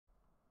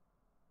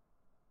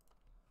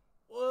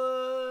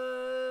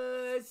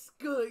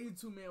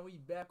YouTube, man, we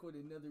back with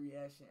another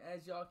reaction.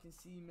 As y'all can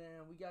see,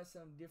 man, we got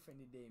something different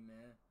today,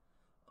 man.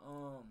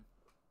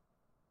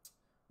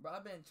 Bro,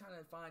 I've been trying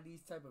to find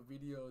these type of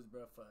videos,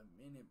 bro, for a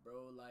minute,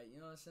 bro. Like, you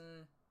know what I'm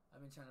saying? I've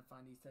been trying to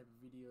find these type of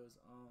videos.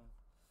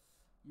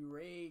 You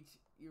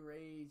rage. He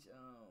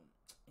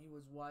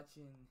was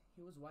watching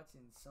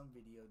some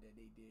video that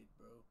they did,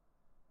 bro.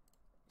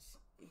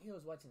 He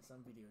was watching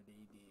some video that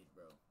he did,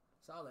 bro.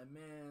 So I was like,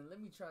 man,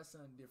 let me try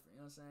something different.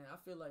 You know what I'm saying? I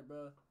feel like,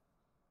 bro,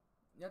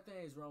 nothing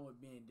is wrong with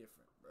being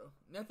different, bro.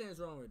 Nothing is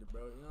wrong with it,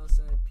 bro. You know what I'm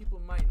saying?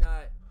 People might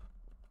not.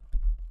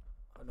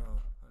 Hold on,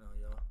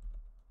 y'all.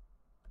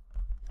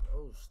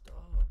 Oh,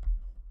 stop.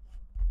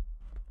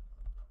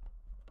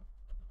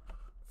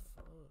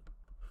 Fuck.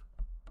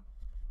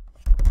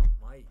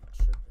 Mic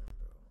tripping,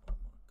 bro. Oh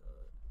my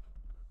god.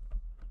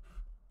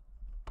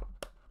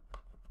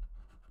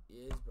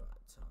 Yeah, it's about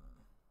time.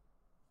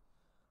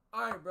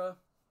 Alright, bro.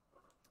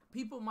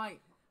 People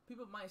might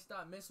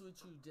stop messing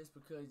with you just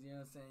because, you know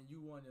what I'm saying,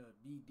 you want to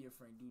be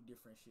different, do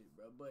different shit,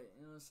 bro. But,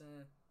 you know what I'm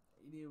saying,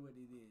 it is what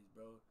it is,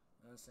 bro.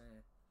 You know what I'm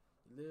saying?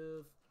 You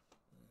live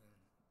and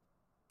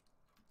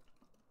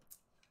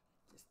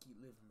just keep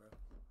living, bro.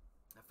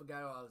 I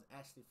forgot what I was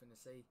actually finna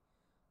say,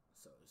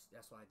 so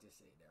that's why I just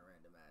said that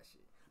random ass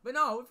shit. But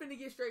no, we're finna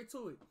get straight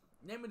to it.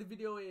 Name of the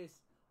video is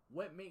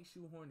What Makes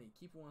You Horny?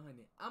 Keep it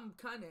 100. I'm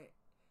kind of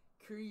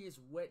curious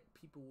what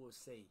people will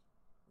say.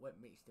 What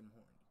makes them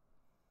horny?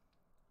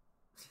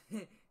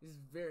 It's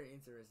very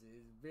interesting.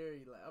 It's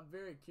very, like, I'm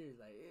very curious.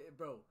 Like,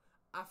 bro,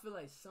 I feel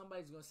like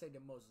somebody's gonna say the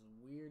most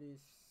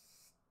weirdest.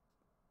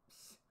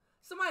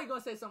 Somebody's gonna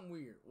say something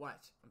weird.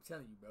 Watch. I'm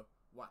telling you, bro.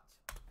 Watch.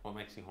 What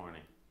makes you horny?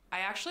 I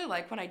actually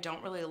like when I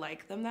don't really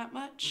like them that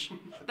much.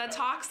 The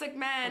toxic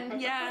men,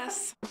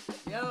 yes.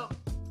 Yep.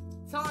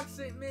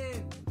 Toxic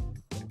men.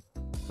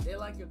 They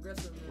like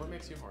aggressive men. What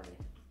makes you horny?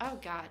 Oh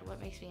God,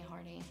 what makes me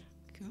horny?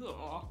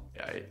 Cool.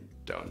 I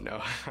don't know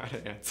how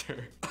to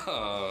answer.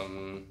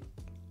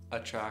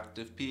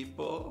 Attractive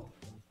people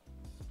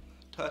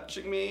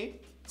touching me.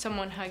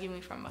 Someone hugging me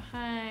from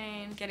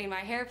behind, getting my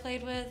hair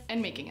played with,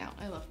 and making out.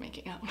 I love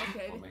making out.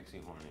 Okay. What makes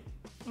you horny?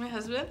 My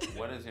husband.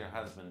 What does your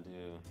husband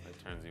do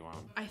that turns you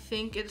on? I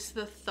think it's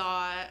the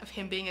thought of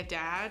him being a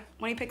dad.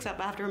 When he picks up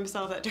after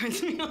himself, that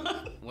turns me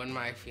on. When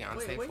my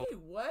fiance Wait,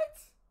 what?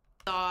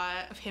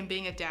 Thought of him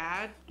being a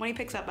dad. When he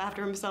picks up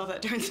after himself,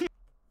 that turns me on.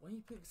 When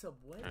he picks up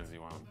what? Turns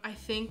you on. I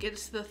think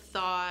it's the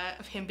thought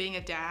of him being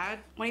a dad.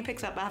 When he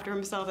picks up after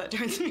himself, that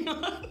turns me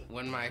on.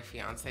 When my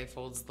fiance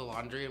folds the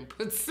laundry and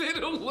puts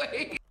it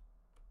away.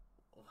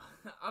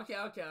 Okay.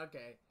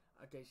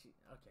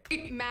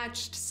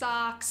 Matched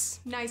socks,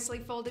 nicely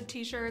folded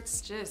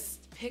t-shirts.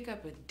 Just pick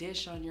up a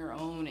dish on your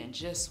own and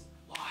just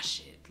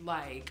wash it.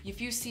 Like,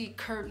 if you see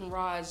curtain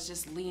rods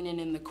just leaning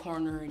in the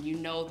corner and you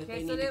know that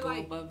they need to go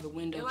above the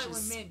window, like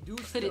just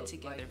put stuff, it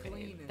together, like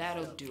babe.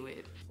 That'll stuff. do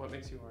it. What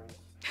makes you horny?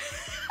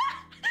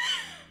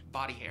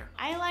 Body hair.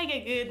 I like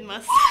a good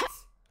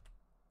mustache.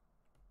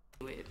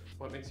 Do it.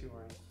 What makes you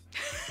horny?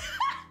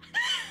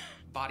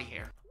 Body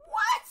hair.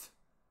 What?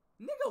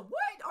 Nigga,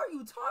 what are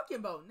you talking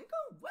about?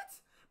 Nigga, what?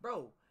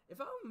 Bro, if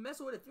I'm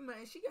messing with a female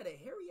and she got a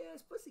hairy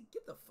ass pussy,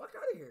 get the fuck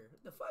out of here.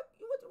 The fuck?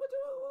 You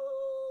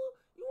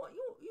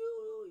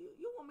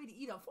want me to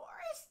eat a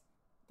forest?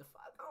 The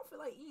fuck? I don't feel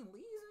like eating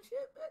leaves and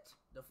shit, bitch.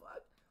 The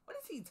fuck? What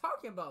is he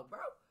talking about, bro?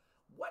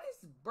 What is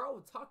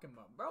bro talking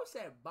about? Bro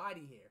said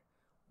body hair.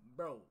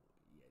 Bro,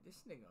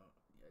 this nigga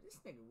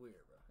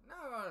weird, bro.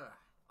 No.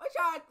 What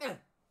y'all think?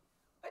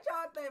 What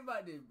y'all think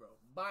about this, bro?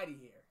 Body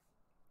hair.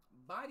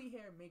 Body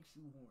hair makes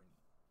you horny.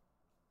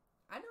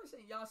 I know I'm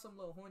saying y'all some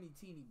little horny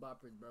teeny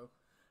boppers, bro.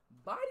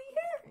 Body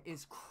hair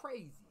is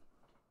crazy.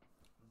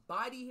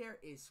 Body hair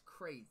is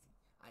crazy.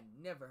 I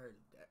never heard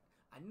of that.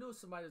 I knew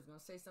somebody was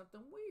gonna say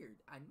something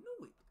weird. I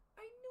knew it.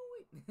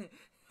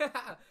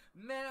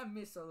 Man, I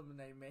miss Solomon,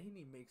 man. He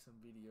need to make some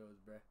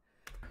videos, bro.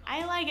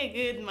 I like a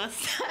good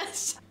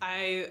mustache.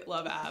 I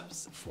love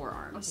abs,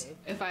 forearms. Okay.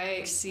 If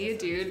I see a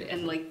dude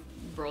and like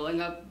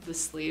rolling up the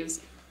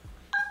sleeves.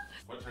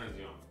 What turns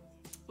you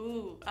on?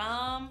 Ooh,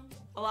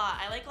 a lot.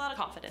 I like a lot of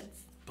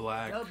confidence.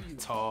 Black, W.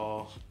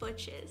 tall.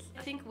 Butches.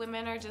 I think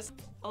women are just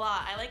a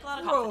lot. I like a lot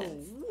of Bro,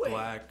 confidence. wait.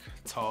 Black,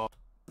 tall.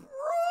 Bro,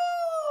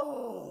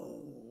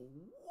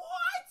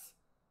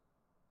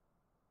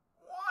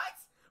 what?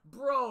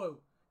 Bro,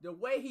 the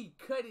way he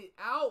cut it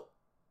out,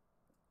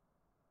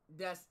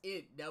 that's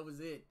it. That was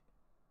it.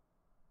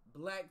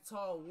 Black,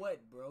 tall,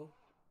 what, bro?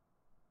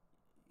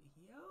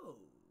 Yo,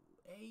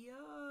 hey, my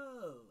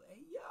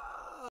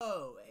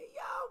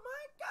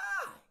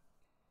guy.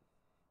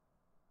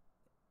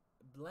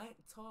 Black,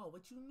 tall,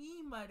 what you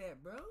mean by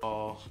that, bro?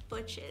 Tall.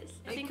 Butches.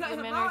 I They think cut him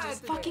women out are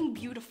just after that. fucking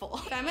beautiful.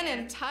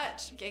 Feminine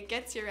touch. It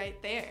gets you right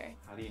there.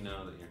 How do you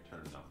know that you're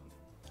turned on?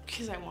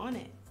 Because I want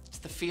it. It's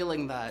the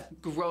feeling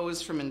that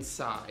grows from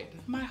inside.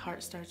 My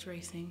heart starts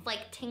racing.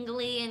 Like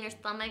tingly in your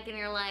stomach and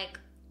you're like,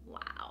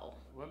 wow.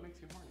 What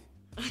makes you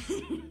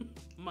horny?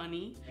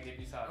 Money. Like if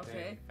you saw a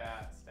Okay. big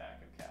fat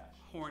stack of cash.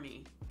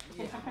 Horny.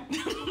 Yeah.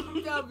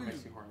 What W.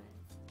 makes you horny?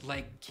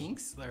 Like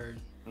kinks or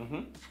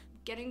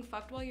Getting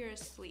fucked while you're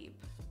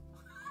asleep.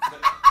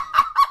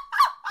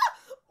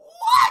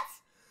 What?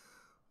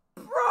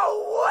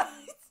 Bro, what?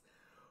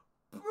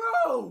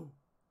 Bro.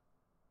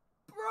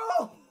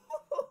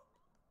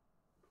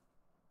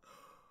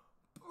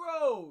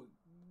 Bro,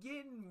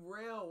 getting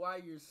rail while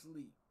you're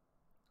asleep.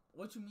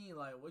 What you mean,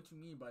 like, what you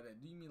mean by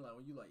that? Do you mean, like,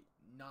 when you, like,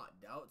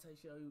 knocked out type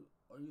shit?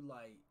 Or you,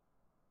 like,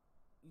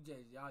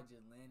 y'all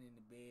just laying in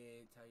the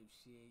bed type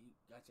shit? You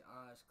got your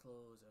eyes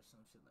closed or some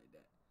shit like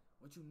that?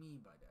 What you mean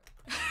by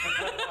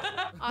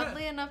that?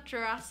 Oddly enough,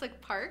 Jurassic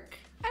Park.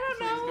 I don't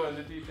Please know. go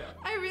into detail.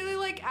 I really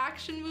like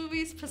action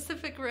movies.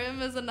 Pacific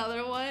Rim is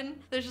another one.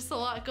 There's just a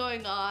lot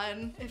going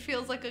on. It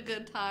feels like a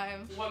good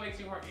time. What makes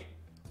you horny?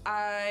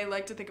 I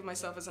like to think of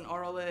myself as an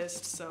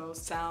oralist, so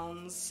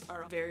sounds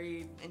are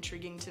very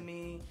intriguing to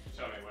me.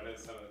 Show me, what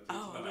is some of the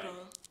Oh, a little.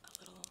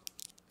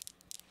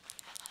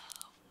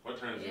 What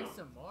turns you on?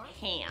 Some more?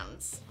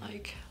 Hands.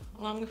 Like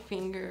long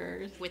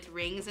fingers. With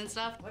rings and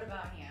stuff. What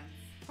about him?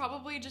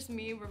 Probably just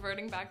me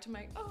reverting back to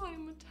my, oh,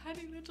 I'm a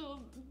tiny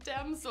little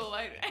damsel.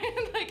 I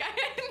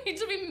need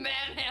to be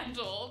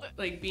manhandled.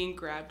 Like being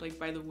grabbed like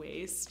by the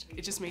waist.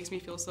 It just makes me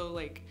feel so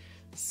like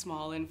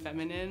small and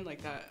feminine.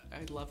 Like that,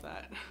 I love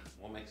that.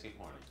 What makes you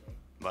horny?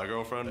 My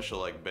girlfriend, she'll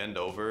like bend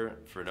over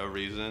for no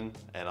reason,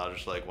 and I'll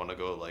just like want to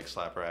go like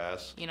slap her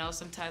ass. You know,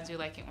 sometimes we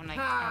like it when like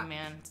a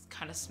man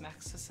kind of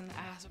smacks us in the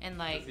ass. And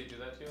like, Does he do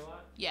that to you a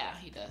lot? yeah,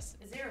 he does.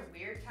 Is there a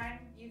weird time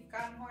you've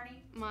gotten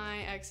horny?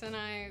 My ex and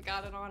I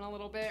got it on a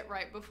little bit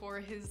right before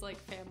his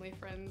like family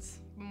friends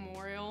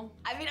memorial.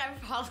 I mean,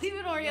 I've probably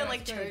been horny at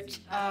like church.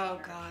 Oh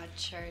God,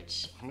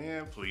 church.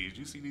 Man, please,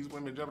 you see these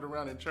women jumping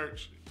around in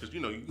church? Because, you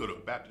know, you go to a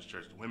Baptist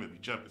church, the women be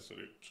jumping, so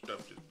their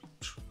stuff just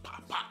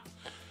pop, pop.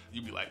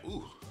 You be like,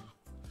 ooh.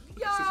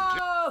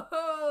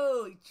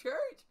 Yo,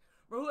 church?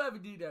 Bro, whoever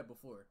did that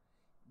before?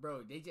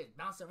 Bro, they just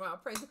bouncing around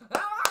praising.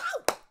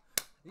 Oh!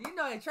 You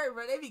know, in church,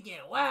 bro, they be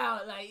getting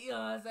wild. Like, you know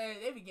what I'm saying?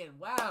 They be getting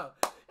wild.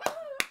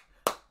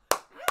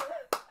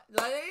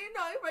 Like, you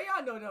know, bro,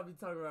 y'all know what I'll be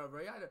talking about,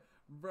 bro. Y'all know,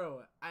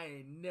 bro, they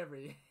ain't never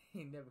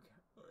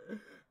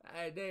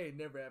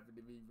happened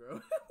to me, bro.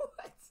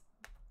 What?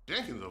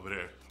 Jenkins over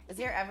there. Has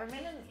there ever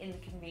been an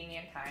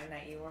inconvenient time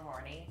that you were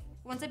horny?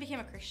 Once I became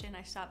a Christian,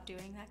 I stopped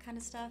doing that kind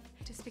of stuff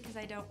just because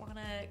I don't want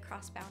to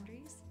cross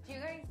boundaries. Do you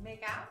guys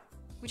make out?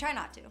 We try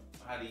not to.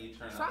 How do you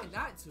turn Try on?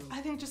 not to.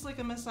 I think just like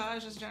a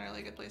massage is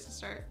generally a good place to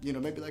start. You know,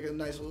 maybe like a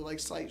nice little like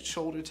slight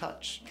shoulder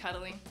touch.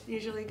 Cuddling.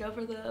 Usually go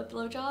for the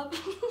blowjob.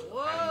 How do you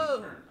Whoa.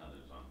 turn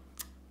others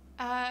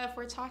on? If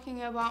we're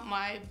talking about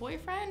my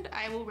boyfriend,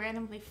 I will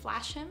randomly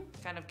flash him.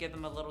 Kind of give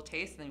them a little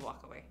taste and then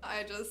walk away.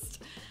 I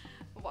just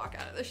walk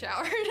out of the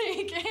shower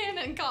naked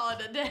and call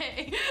it a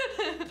day.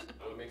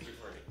 What makes you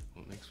horny?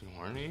 What makes me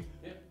horny?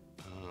 Yeah.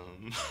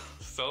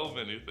 So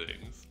many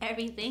things.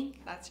 Everything.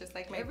 That's just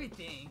like my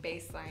Everything.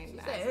 baseline She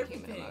as said a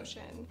human everything.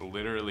 emotion.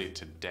 Literally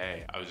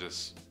today, I was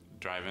just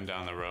driving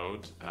down the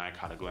road and I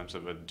caught a glimpse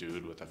of a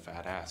dude with a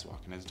fat ass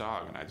walking his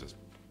dog, and I just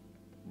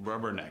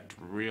rubbernecked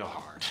real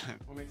hard.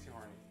 What makes you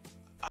horny?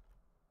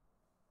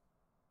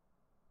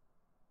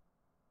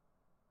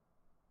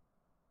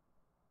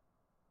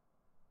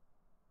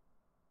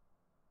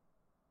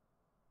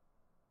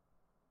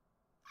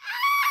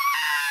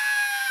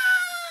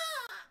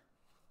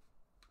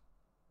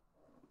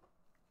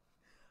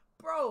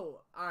 Bro,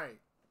 alright.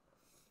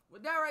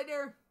 With that right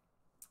there,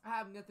 I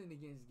have nothing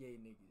against gay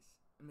niggas.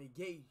 I mean,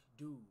 gay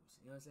dudes.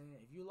 You know what I'm saying?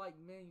 If you like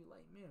men, you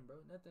like men, bro.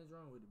 Nothing's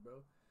wrong with it, bro. You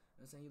know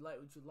what I'm saying? You like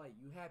what you like.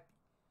 You happy.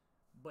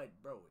 But,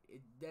 bro,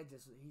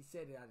 he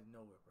said it out of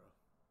nowhere, bro.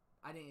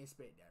 I didn't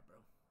expect that, bro.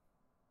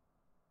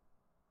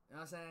 You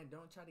know what I'm saying?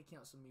 Don't try to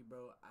cancel me,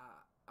 bro.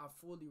 I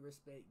fully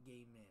respect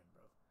gay men,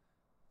 bro.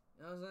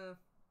 You know what I'm saying?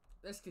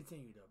 Let's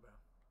continue, though, bro.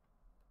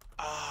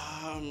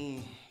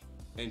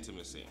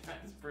 Intimacy.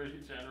 That's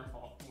pretty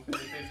general.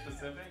 Anything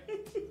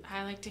specific?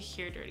 I like to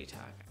hear dirty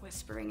talk.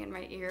 Whispering in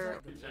my ear.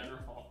 Pretty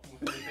general.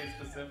 Anything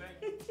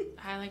specific?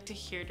 I like to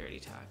hear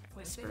dirty talk.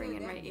 Whispering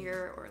in my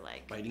ear or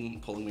like Biting,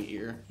 pulling my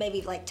ear.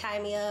 Maybe like tie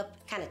me up,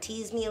 kind of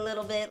tease me a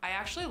little bit. I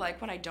actually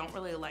like when I don't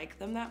really like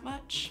them that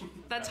much.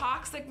 The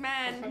toxic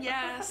men,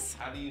 yes.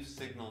 How do you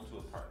signal to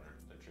a partner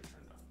that you're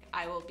turned on?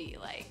 I will be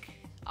like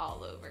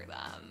all over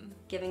them.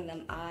 Giving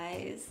them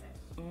eyes.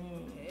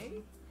 Okay?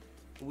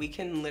 We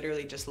can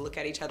literally just look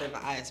at each other in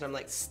the eyes and I'm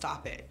like,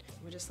 stop it.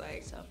 We're just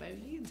like, So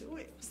baby, you do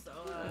it. So,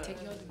 I'll take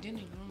you out to dinner,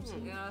 you know what I'm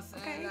saying? you know what I'm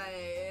saying? Okay. Like,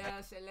 you know what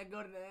I'm saying? Let's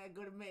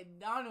go to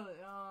McDonald's,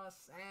 you know what I'm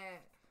saying?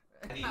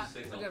 How do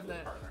you signal to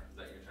a partner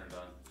that you're turned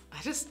on?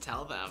 I just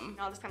tell them.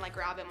 I'll just kind of like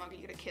grab him, like, are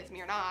you gonna kiss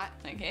me or not?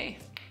 Like, hey,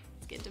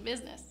 let's get to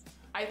business.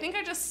 I think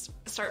I just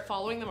start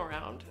following them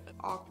around.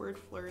 Awkward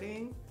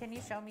flirting. Can you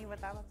show me what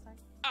that looks like?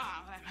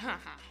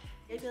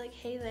 I'd be like,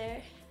 hey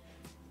there.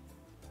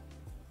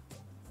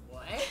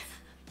 What?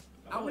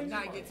 I would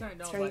not get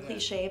turned on It's by very that.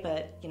 cliche,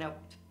 but you know,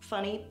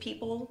 funny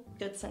people,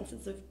 good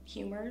senses of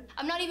humor.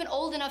 I'm not even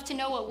old enough to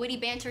know what witty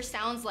banter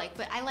sounds like,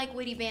 but I like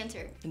witty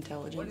banter.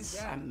 What is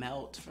that? I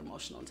melt for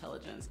emotional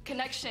intelligence.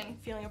 Connection,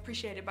 feeling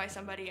appreciated by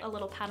somebody. A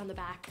little pat on the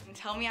back. And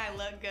tell me I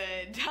look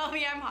good. Tell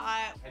me I'm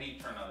hot. How do you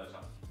turn others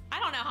on? I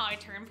don't know how I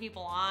turn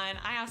people on.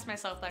 I ask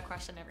myself that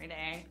question every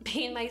day.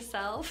 Being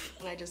myself.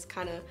 And I just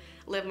kind of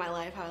live my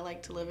life how I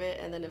like to live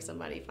it. And then if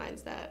somebody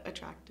finds that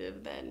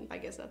attractive, then I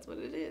guess that's what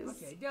it is.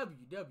 Okay, W,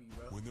 bro.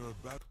 When they're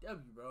about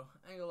W, bro.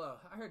 I ain't gonna lie.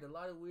 I heard a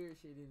lot of weird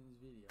shit in this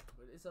video,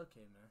 but it's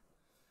okay, man.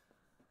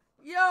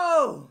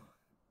 Yo!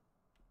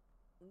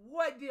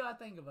 What do y'all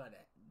think about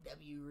that?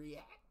 W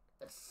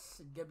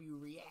reacts.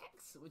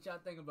 What y'all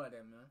think about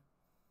that, man?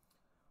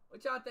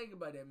 What y'all think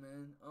about that,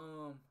 man?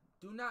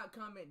 Do not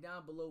comment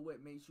down below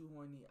what makes you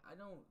horny. I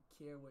don't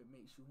care what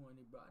makes you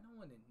horny, bro. I don't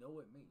want to know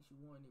what makes you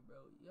horny,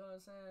 bro. You know what I'm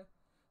saying?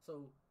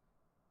 So,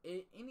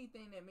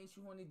 anything that makes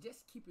you horny,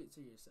 just keep it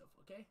to yourself,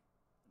 okay?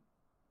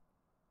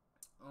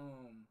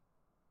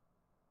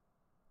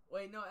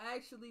 Wait, no,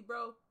 actually,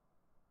 bro.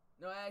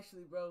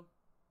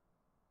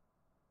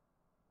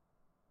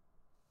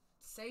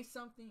 Say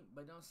something,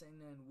 but don't say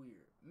nothing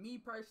weird. Me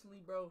personally,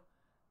 bro,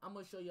 I'm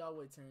gonna show y'all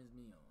what turns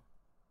me on.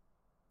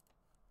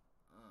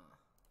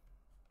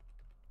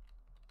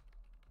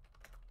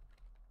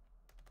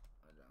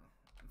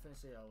 I'm finna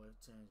show y'all what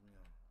turns me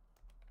on.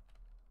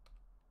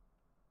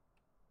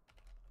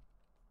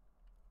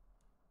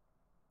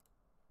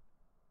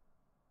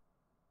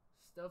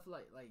 Stuff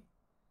like,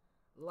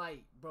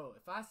 bro,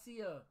 if I see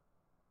a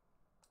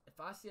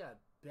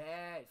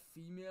bad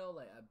female,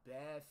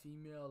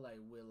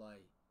 like with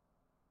like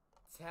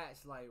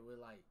tats,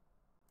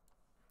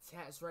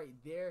 tats right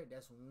there,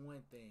 that's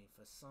one thing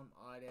for some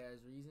odd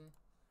ass reason.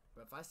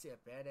 But if I see a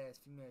badass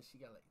female, she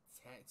got like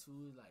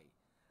tattoos like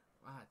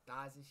on her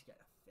thighs and she got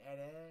a fat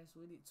ass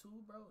with it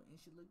too, bro, and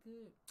she look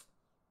good,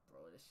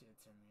 bro, that shit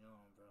turn me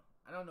on, bro.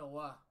 I don't know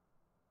why,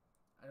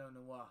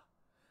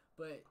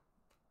 but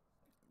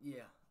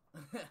yeah.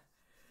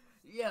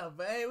 Yeah,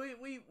 but hey,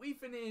 we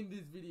finna end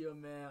this video,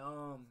 man.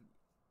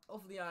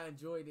 Hopefully I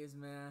enjoyed this,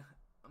 man.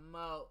 I'm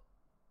out.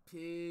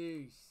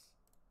 Peace.